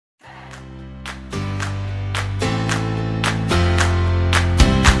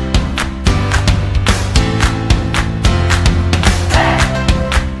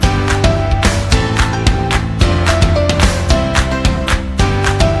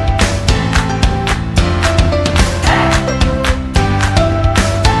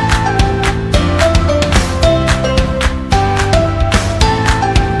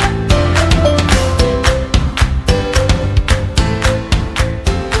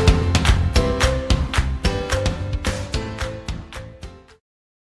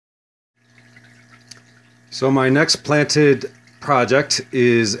So my next planted project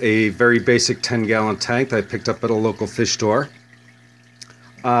is a very basic 10-gallon tank that I picked up at a local fish store.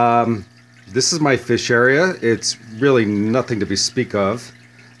 This is my fish area. It's really nothing to be speak of.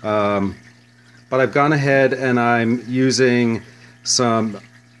 But I've gone ahead and I'm using some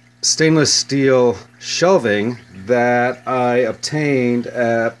stainless steel shelving that I obtained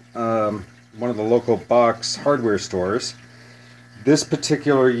at one of the local box hardware stores. This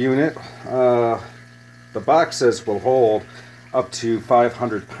particular unit, the box says will hold up to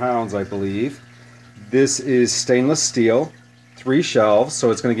 500 pounds, I believe. This is stainless steel, 3 shelves,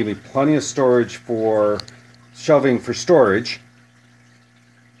 so it's going to give me plenty of storage for shelving for storage.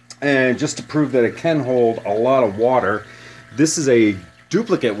 And just to prove that it can hold a lot of water, this is a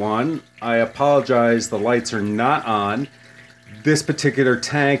duplicate one. I apologize, the lights are not on. This particular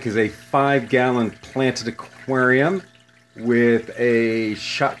tank is a 5-gallon planted aquarium with a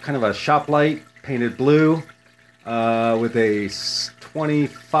kind of a shop light painted blue with a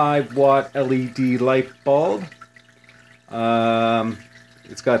 25-watt LED light bulb.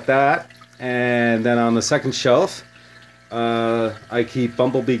 It's got that, and then on the second shelf I keep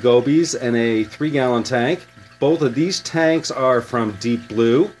bumblebee gobies in a 3-gallon tank. Both of these tanks are from Deep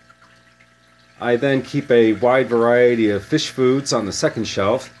Blue. I then keep a wide variety of fish foods on the second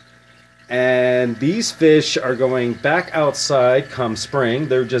shelf. And these fish are going back outside come spring.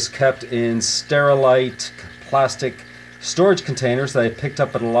 They're just kept in Sterilite plastic storage containers that I picked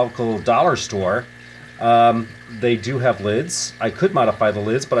up at a local dollar store. They do have lids. I could modify the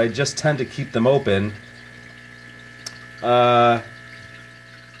lids, but I just tend to keep them open. The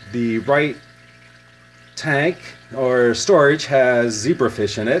right tank or storage has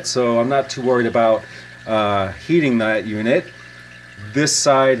zebrafish in it, so I'm not too worried about heating that unit. This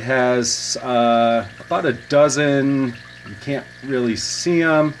side has about a dozen, you can't really see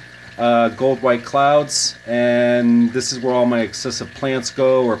them, gold white clouds, and this is where all my excessive plants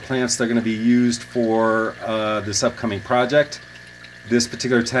go, or plants that are going to be used for this upcoming project. This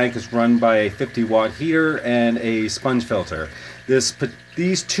particular tank is run by a 50-watt heater and a sponge filter.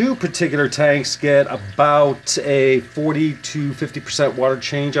 These two particular tanks get about a 40 to 50% water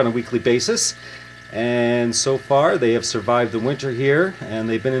change on a weekly basis. And so far they have survived the winter here, and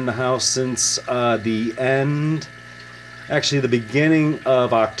they've been in the house since the beginning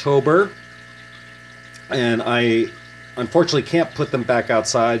of October. And I unfortunately can't put them back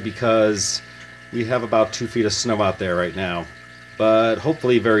outside because we have about 2 feet of snow out there right now, but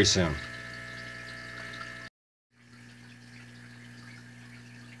hopefully very soon.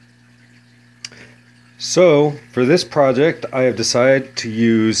 So for this project I have decided to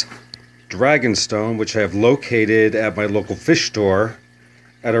use Dragonstone, which I have located at my local fish store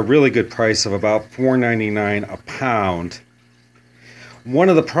at a really good price of about $4.99 a pound. One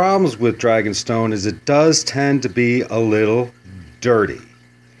of the problems with Dragonstone is it does tend to be a little dirty.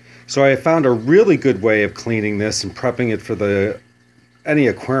 So I found a really good way of cleaning this and prepping it for any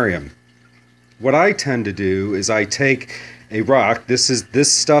aquarium. What I tend to do is I take a rock.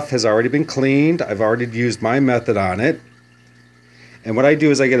 This stuff has already been cleaned. I've already used my method on it. And what I do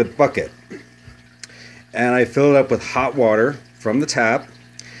is I get a bucket and I fill it up with hot water from the tap.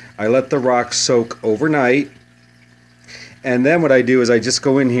 I let the rock soak overnight, and then what I do is I just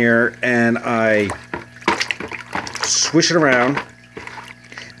go in here and I swish it around.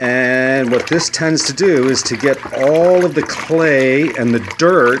 And what this tends to do is to get all of the clay and the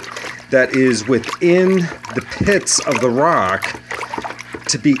dirt that is within the pits of the rock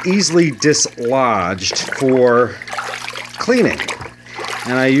to be easily dislodged for cleaning.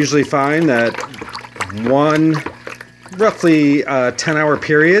 And I usually find that one roughly 10-hour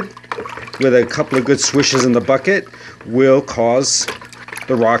period with a couple of good swishes in the bucket will cause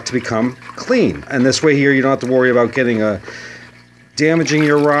the rock to become clean. And this way here you don't have to worry about damaging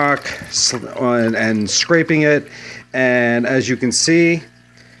your rock and scraping it. And as you can see,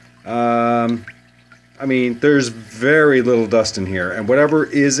 I mean, there's very little dust in here, and whatever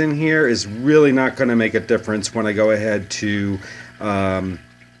is in here is really not going to make a difference when I go ahead to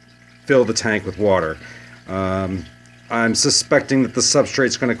fill the tank with water. I'm suspecting that the substrate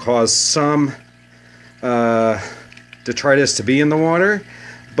is going to cause some detritus to be in the water,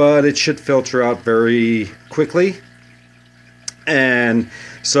 but it should filter out very quickly. And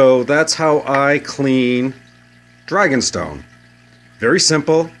so that's how I clean Dragonstone. Very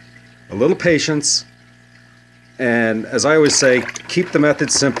simple, a little patience, and as I always say, keep the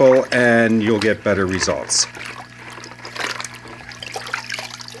method simple and you'll get better results.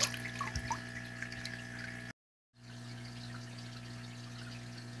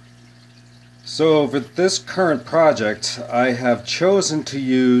 So for this current project, I have chosen to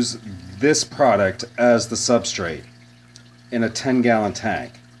use this product as the substrate in a 10-gallon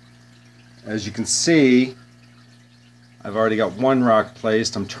tank. As you can see, I've already got one rock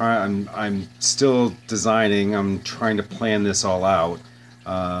placed. I'm still designing. I'm trying to plan this all out.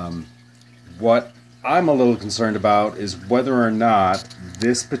 What I'm a little concerned about is whether or not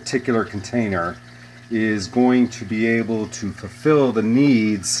this particular container is going to be able to fulfill the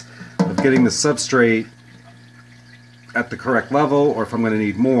needs of getting the substrate at the correct level, or if I'm going to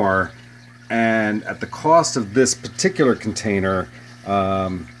need more. And at the cost of this particular container,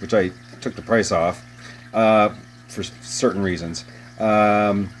 which I took the price off for certain reasons,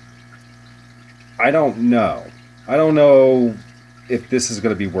 I don't know. I don't know if this is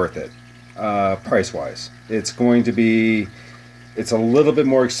going to be worth it price-wise. It's a little bit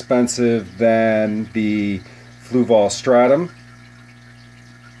more expensive than the Fluval Stratum,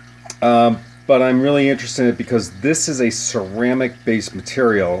 but I'm really interested in it because this is a ceramic-based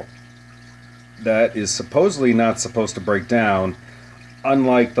material that is supposedly not supposed to break down,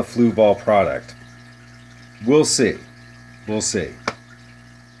 unlike the Fluval product. We'll see. We'll see.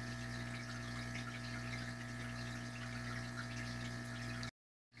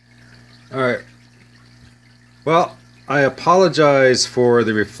 Alright. Well, I apologize for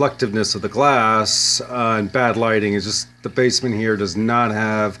the reflectiveness of the glass and bad lighting. It's just the basement here does not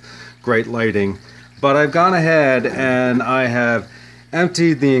have great lighting. But I've gone ahead and I have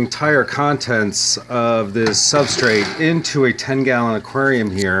emptied the entire contents of this substrate into a 10-gallon aquarium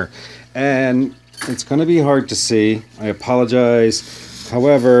here, and it's going to be hard to see. I apologize.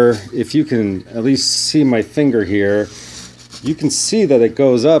 However, if you can at least see my finger here, you can see that it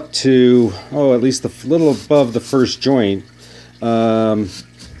goes up to, at least a little above the first joint. I'm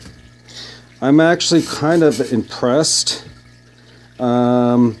actually kind of impressed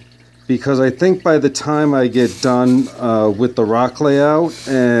because I think by the time I get done with the rock layout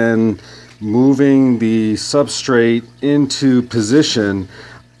and moving the substrate into position,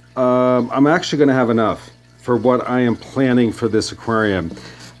 I'm actually going to have enough for what I am planning for this aquarium.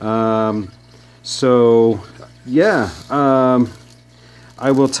 So yeah,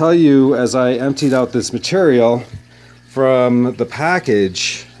 I will tell you, as I emptied out this material from the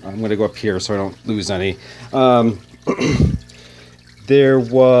package, I'm going to go up here so I don't lose any. There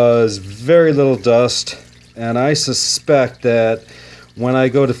was very little dust, and I suspect that when I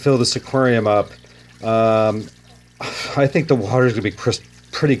go to fill this aquarium up, I think the water is going to be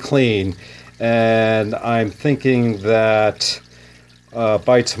pretty clean, and I'm thinking that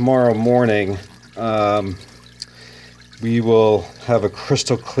by tomorrow morning we will have a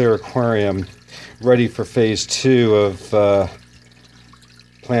crystal clear aquarium ready for phase 2 of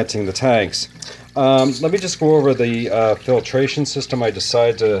planting the tanks. Let me just go over the filtration system I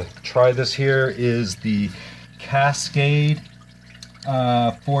decided to try. This here is the Cascade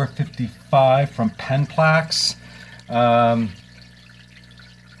 455 from Penn Plax.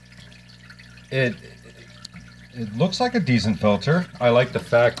 It looks like a decent filter. I like the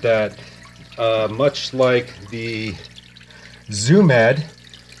fact that much like the Zoomed,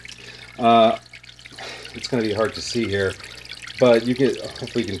 it's going to be hard to see here, but you can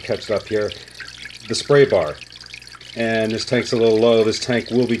hopefully you can catch it up here. The spray bar, and this tank's a little low. This tank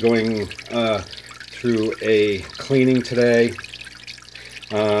will be going through a cleaning today,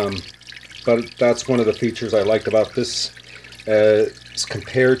 but that's one of the features I liked about this as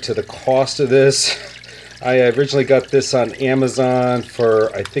compared to the cost of this. I originally got this on Amazon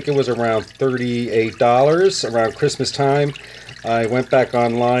for, I think it was around $38 around Christmas time. I went back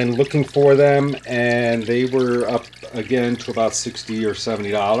online looking for them, and they were up again to about $60 or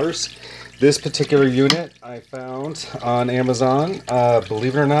 $70. This particular unit I found on Amazon,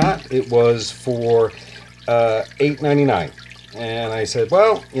 believe it or not, it was for $8.99. And I said,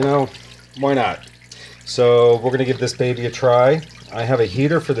 well, you know, why not? So we're going to give this baby a try. I have a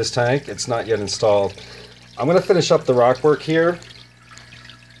heater for this tank. It's not yet installed. I'm going to finish up the rock work here.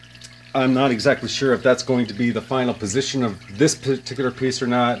 I'm not exactly sure if that's going to be the final position of this particular piece or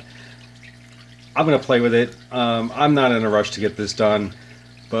not. I'm going to play with it. I'm not in a rush to get this done.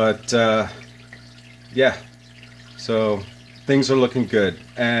 But yeah, so things are looking good,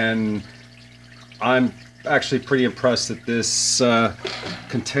 and I'm actually pretty impressed that this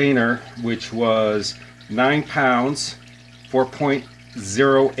container, which was 9 pounds,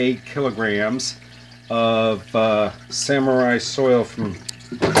 4.08 kilograms of Samurai soil from,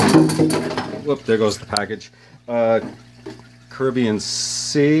 whoop, there goes the package,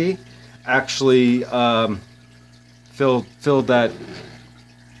 CaribSea, actually filled that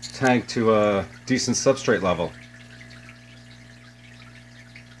tank to a decent substrate level.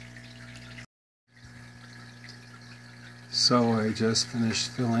 So I just finished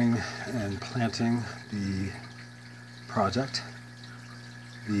filling and planting the project.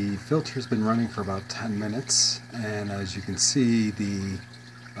 The filter's been running for about 10 minutes, and as you can see, the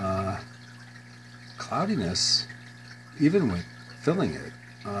cloudiness, even with filling it,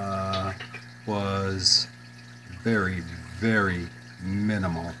 was very, very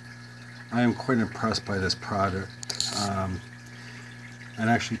minimal. I am quite impressed by this product. And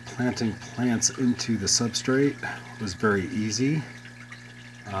actually planting plants into the substrate was very easy.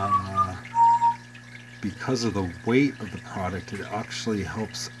 Because of the weight of the product, it actually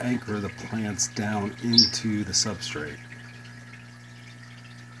helps anchor the plants down into the substrate.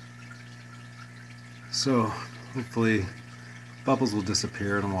 So hopefully bubbles will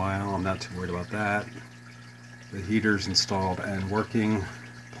disappear in a while. I'm not too worried about that. The heater's installed and working,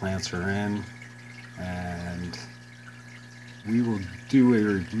 plants are in, and we will do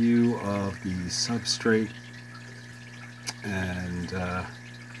a review of the substrate, and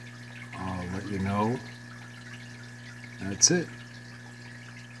I'll let you know. That's it.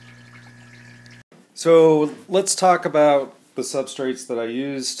 So let's talk about the substrates that I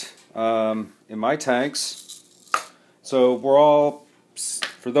used in my tanks. So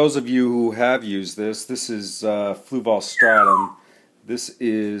for those of you who have used this is Fluval Stratum. This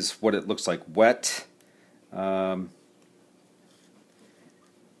is what it looks like wet.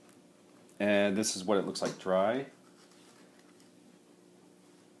 And this is what it looks like dry.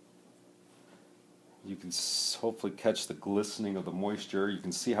 You can hopefully catch the glistening of the moisture. You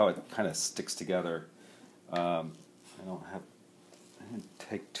can see how it kind of sticks together. I didn't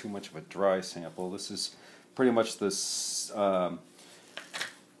take too much of a dry sample. This is pretty much this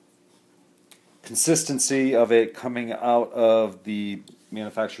consistency of it coming out of the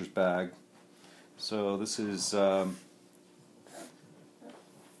manufacturer's bag. So this is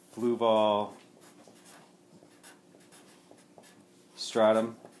Fluval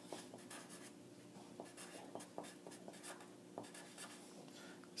Stratum.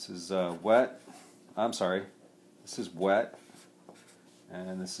 This is wet. I'm sorry. This is wet,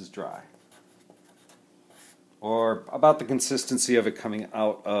 and this is dry. Or about the consistency of it coming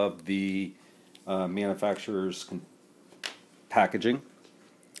out of the manufacturer's packaging.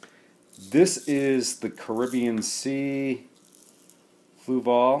 This is the CaribSea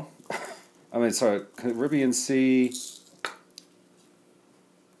Fluval. CaribSea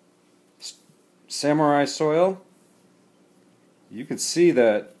Samurai soil. You can see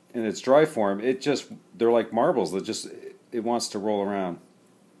that in its dry form, they're like marbles that it wants to roll around.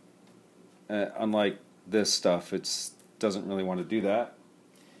 Unlike this stuff, it doesn't really want to do that.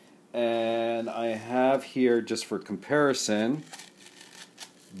 And I have here, just for comparison,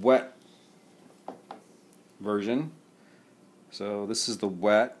 wet version. So this is the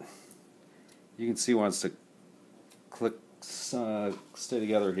wet. You can see once to stay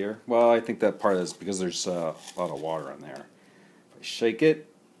together here. Well, I think that part is because there's a lot of water on there. If I shake it,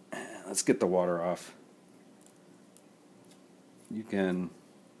 let's get the water off. You can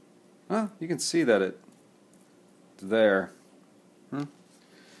see that it's there.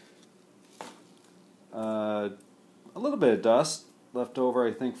 A little bit of dust left over,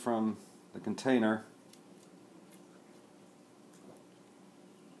 I think, from the container.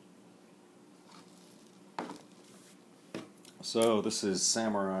 So this is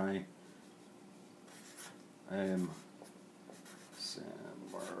Samurai. Samurai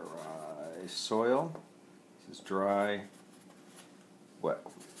soil. This is dry, wet.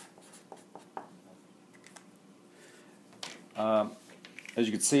 As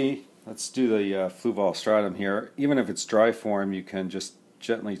you can see, let's do the Fluval Stratum here. Even if it's dry form, you can just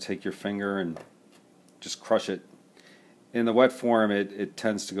gently take your finger and just crush it. In the wet form, it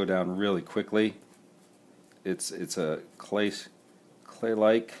tends to go down really quickly. It's a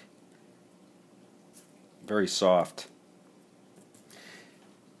clay-like, very soft.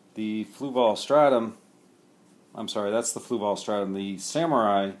 The Fluval Stratum, I'm sorry, that's the Fluval Stratum. The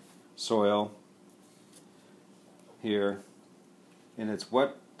Samurai soil here, in its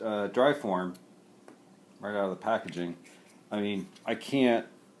wet, dry form, right out of the packaging.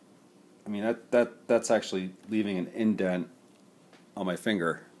 That's actually leaving an indent on my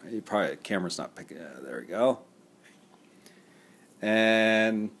finger. The camera's not picking it up. There we go.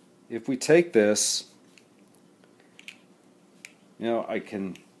 And if we take this, I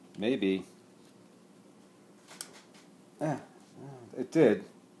can maybe. It did.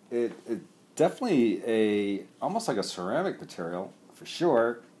 It definitely almost like a ceramic material for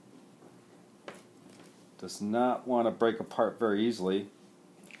sure. Does not want to break apart very easily.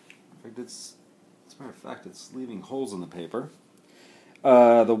 In fact, as a matter of fact, it's leaving holes in the paper.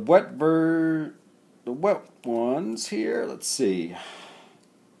 The wet the wet ones here. Let's see.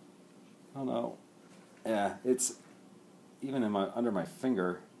 I don't know. Yeah, it's even in my under my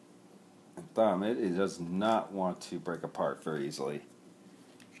finger and thumb. It does not want to break apart very easily.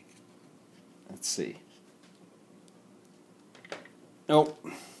 Let's see. Nope.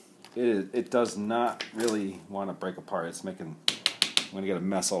 It does not really want to break apart. It's making. I'm going to get a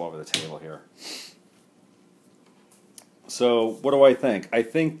mess all over the table here. So what do I think? I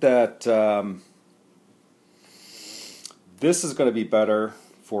think that this is going to be better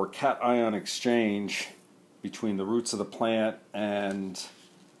for cation exchange between the roots of the plant and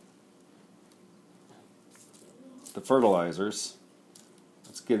the fertilizers.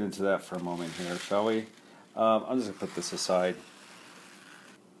 Let's get into that for a moment here, shall we? I'm just going to put this aside.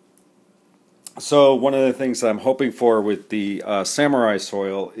 So one of the things I'm hoping for with the Samurai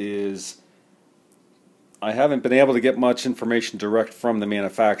soil is I haven't been able to get much information direct from the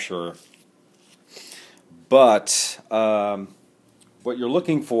manufacturer, but what you're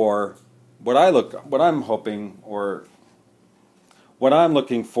looking for, what I'm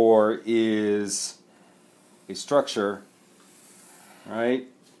looking for is a structure, right?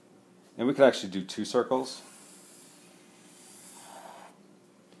 And we could actually do 2 circles.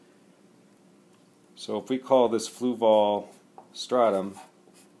 So if we call this Fluval Stratum,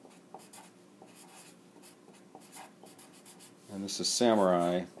 and this is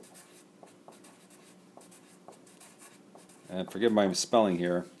Samurai, and forgive my spelling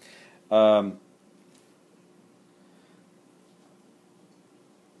here,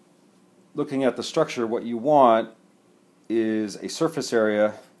 looking at the structure, what you want is a surface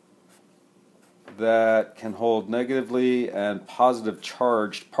area that can hold negatively and positive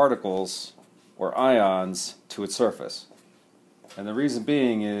charged particles or ions to its surface. And the reason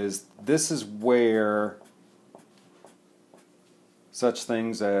being is this is where such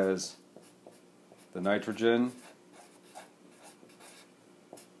things as the nitrogen,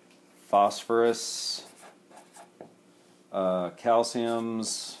 phosphorus,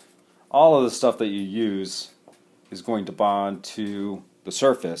 calciums, all of the stuff that you use is going to bond to the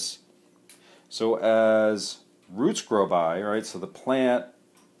surface. So as roots grow by, right, so the plant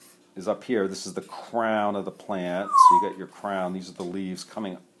is up here, this is the crown of the plant, so you got your crown, these are the leaves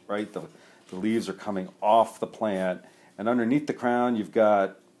coming, right, the leaves are coming off the plant, and underneath the crown you've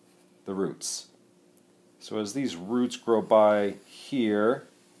got the roots. So as these roots grow by here,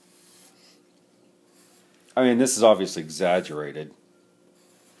 I mean, this is obviously exaggerated,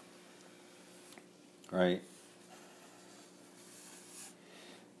 right?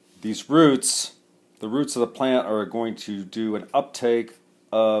 These roots, the roots of the plant are going to do an uptake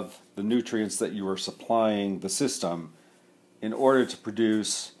of the nutrients that you are supplying the system in order to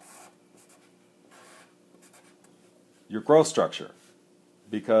produce your growth structure.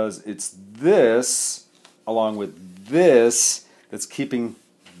 Because it's this, along with this, that's keeping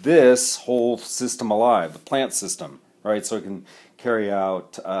this whole system alive, the plant system, right? So it can carry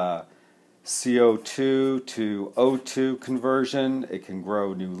out CO2 to O2 conversion. It can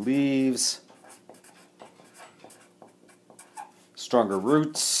grow new leaves, stronger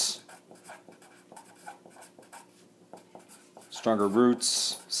roots,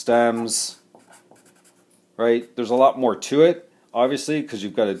 stems, right? There's a lot more to it, obviously, because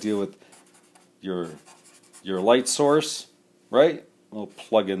you've got to deal with your light source, right? We'll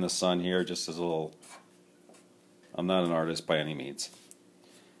plug in the sun here just as a little, I'm not an artist by any means.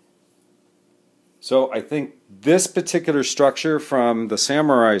 So I think this particular structure from the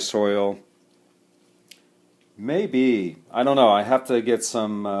Samurai soil maybe, I don't know, I have to get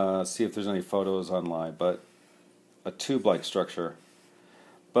some, see if there's any photos online, but a tube-like structure.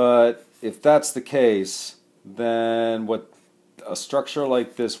 But if that's the case, then what a structure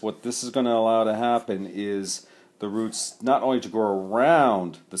like this, what this is going to allow to happen is the roots not only to grow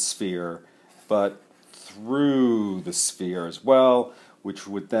around the sphere, but through the sphere as well, which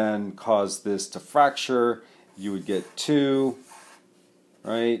would then cause this to fracture. You would get 2,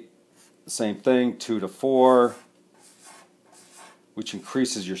 right? The same thing, 2 to 4, which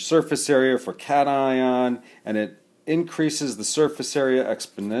increases your surface area for cation, and it increases the surface area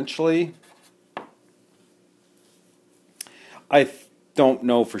exponentially. I don't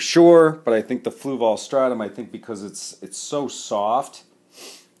know for sure, but I think the Fluval Stratum, I think because it's so soft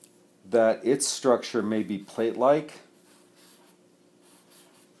that its structure may be plate-like,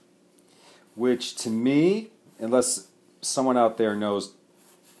 which to me, unless someone out there knows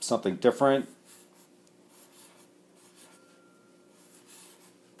something different,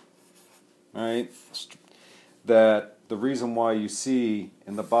 right, that the reason why you see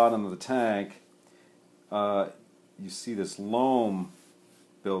in the bottom of the tank, you see this loam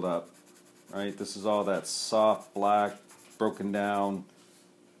build up, right? This is all that soft, black, broken down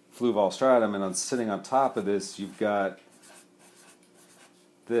Fluval Stratum, and sitting on top of this, you've got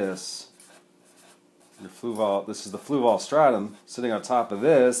this. This is the Fluval Stratum sitting on top of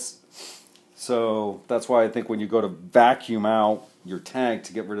this. So that's why I think when you go to vacuum out your tank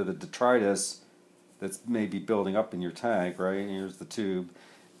to get rid of the detritus that's maybe building up in your tank, right? Here's the tube.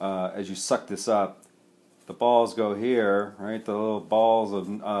 As you suck this up, the balls go here, right? The little balls of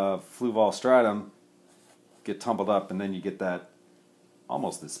Fluval Stratum get tumbled up, and then you get that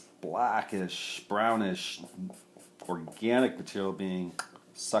almost this blackish, brownish, organic material being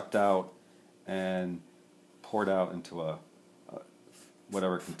sucked out and poured out into a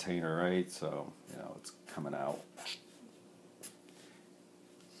whatever container, right? So, you know, it's coming out.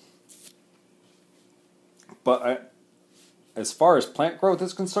 But as far as plant growth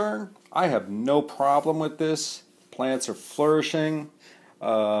is concerned, I have no problem with this. Plants are flourishing.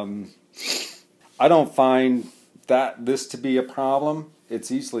 I don't find this to be a problem. It's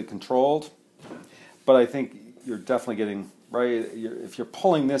easily controlled. But I think you're definitely getting, right, if you're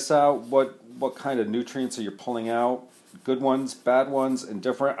pulling this out, what kind of nutrients are you pulling out? Good ones, bad ones,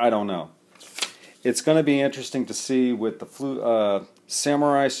 indifferent? I don't know. It's going to be interesting to see with the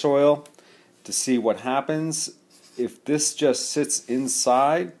samurai soil, to see what happens if this just sits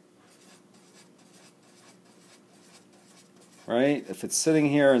inside, right? If it's sitting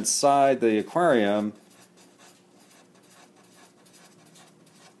here inside the aquarium,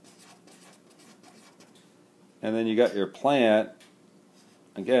 and then you got your plant,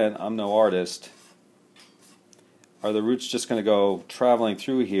 again, I'm no artist, are the roots just going to go traveling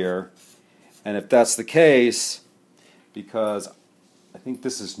through here? And if that's the case, because I think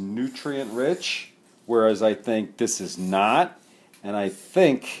this is nutrient rich, whereas I think this is not, and I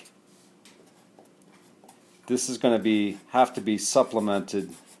think this is going to have to be supplemented,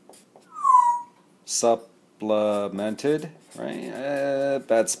 right?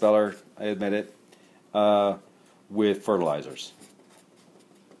 Bad speller, I admit it, with fertilizers.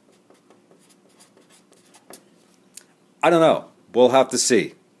 I don't know. We'll have to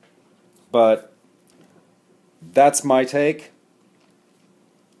see. But that's my take.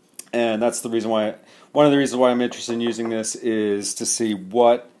 And that's the reason why, one of the reasons why I'm interested in using this is to see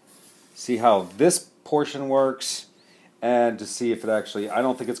how this portion works, and to see if it actually, I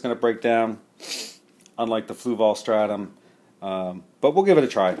don't think it's going to break down, unlike the Fluval Stratum. But we'll give it a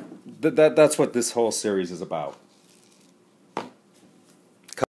try. That's what this whole series is about.